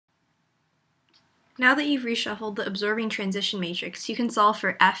Now that you've reshuffled the absorbing transition matrix, you can solve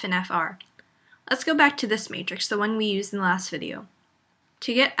for F and FR. Let's go back to this matrix, the one we used in the last video.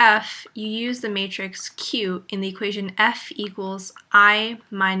 To get F, you use the matrix Q in the equation F equals I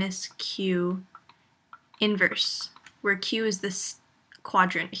minus Q inverse, where Q is this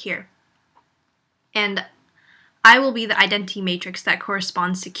quadrant here. And I will be the identity matrix that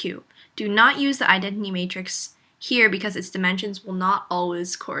corresponds to Q. Do not use the identity matrix here because its dimensions will not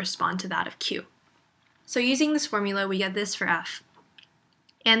always correspond to that of Q. So using this formula, we get this for F.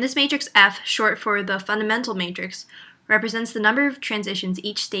 And this matrix F, short for the fundamental matrix, represents the number of transitions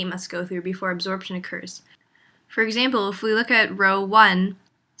each state must go through before absorption occurs. For example, if we look at row 1,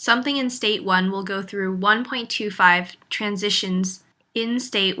 something in state 1 will go through 1.25 transitions in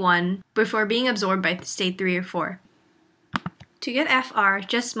state 1 before being absorbed by state 3 or 4. To get FR,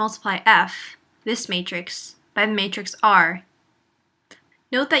 just multiply F, this matrix, by the matrix R.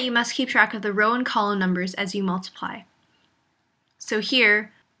 Note that you must keep track of the row and column numbers as you multiply. So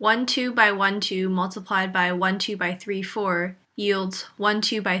here, 1, 2 by 1, 2 multiplied by 1, 2 by 3, 4 yields 1,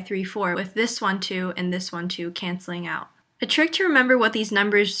 2 by 3, 4, with this 1, 2 and this 1, 2 canceling out. A trick to remember what these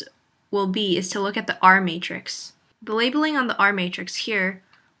numbers will be is to look at the R matrix. The labeling on the R matrix here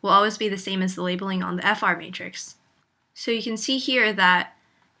will always be the same as the labeling on the FR matrix. So you can see here that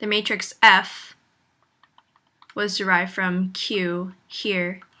the matrix F was derived from Q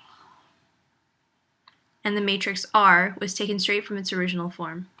here, and the matrix R was taken straight from its original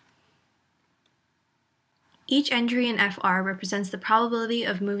form. Each entry in FR represents the probability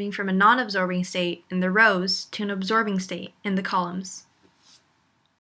of moving from a non-absorbing state in the rows to an absorbing state in the columns.